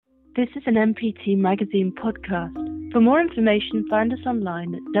This is an MPT Magazine podcast. For more information, find us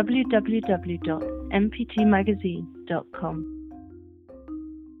online at www.mptmagazine.com.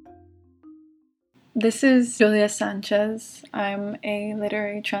 This is Julia Sanchez. I'm a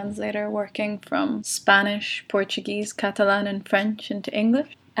literary translator working from Spanish, Portuguese, Catalan, and French into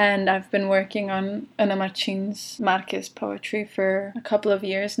English. And I've been working on Ana Martins Marques poetry for a couple of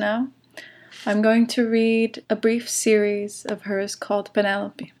years now. I'm going to read a brief series of hers called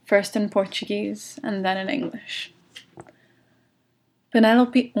Penelope, first in Portuguese and then in English.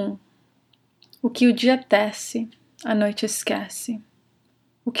 Penelope 1. O que o dia tece, a noite esquece.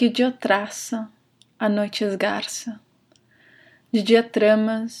 O que o dia traça, a noite esgarça. De dia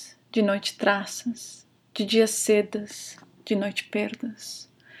tramas, de noite traças. De dia sedas, de noite perdas.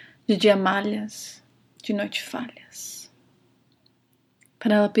 De dia malhas, de noite falhas.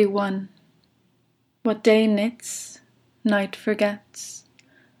 Penelope 1. What day knits, night forgets.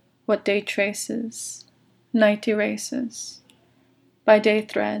 What day traces, night erases. By day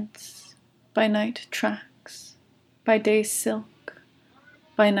threads, by night tracks. By day silk,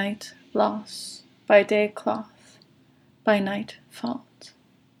 by night loss. By day cloth, by night fault.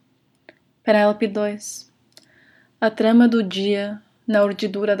 Penelope 2. A trama do dia na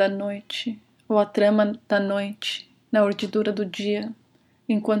urdidura da noite, ou a trama da noite na urdidura do dia,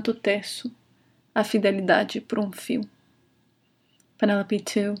 enquanto teço a fidelidade por fio. Penelope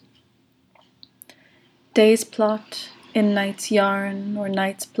 2. Day's plot in night's yarn, or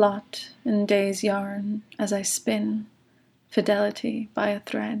night's plot in day's yarn, as I spin fidelity by a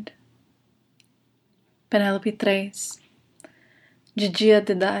thread. Penelope 3. De dia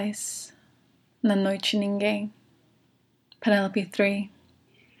dedais, na noite ninguém. Penelope 3.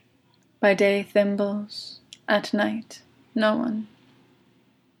 By day thimbles, at night no one.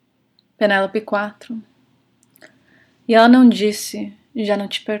 Penelope 4. E ela não disse, já não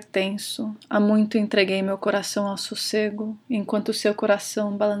te pertenço, há muito entreguei meu coração ao sossego, enquanto seu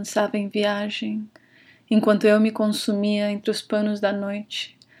coração balançava em viagem, enquanto eu me consumia entre os panos da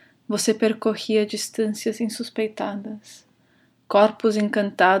noite, você percorria distâncias insuspeitadas, corpos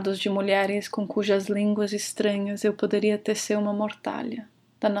encantados de mulheres com cujas línguas estranhas eu poderia tecer uma mortalha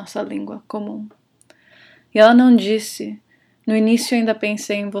da nossa língua comum. E ela não disse, no início ainda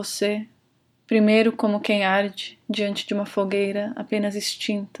pensei em você, primeiro como quem arde diante de uma fogueira apenas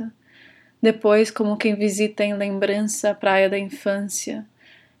extinta, depois como quem visita em lembrança a praia da infância,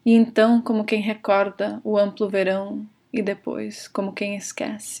 e então como quem recorda o amplo verão, e depois como quem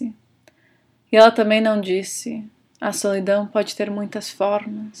esquece. E ela também não disse, a solidão pode ter muitas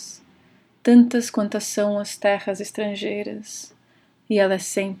formas, tantas quantas são as terras estrangeiras, e ela é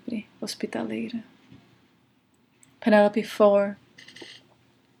sempre hospitaleira. Penelope 4.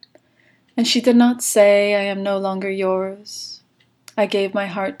 And she did not say, I am no longer yours. I gave my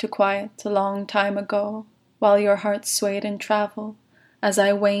heart to quiet a long time ago, while your heart swayed in travel, as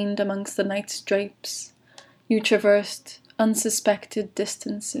I waned amongst the night's drapes. You traversed unsuspected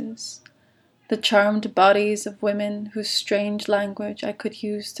distances, the charmed bodies of women whose strange language I could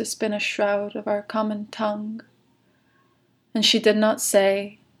use to spin a shroud of our common tongue. And she did not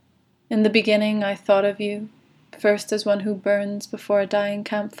say, in the beginning I thought of you, first as one who burns before a dying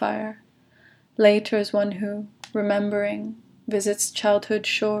campfire, later as one who, remembering, visits childhood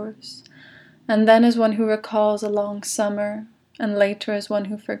shores, and then as one who recalls a long summer, and later as one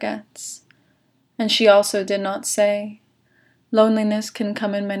who forgets. And she also did not say, loneliness can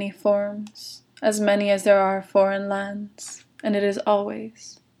come in many forms, as many as there are foreign lands, and it is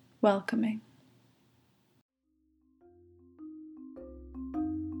always welcoming.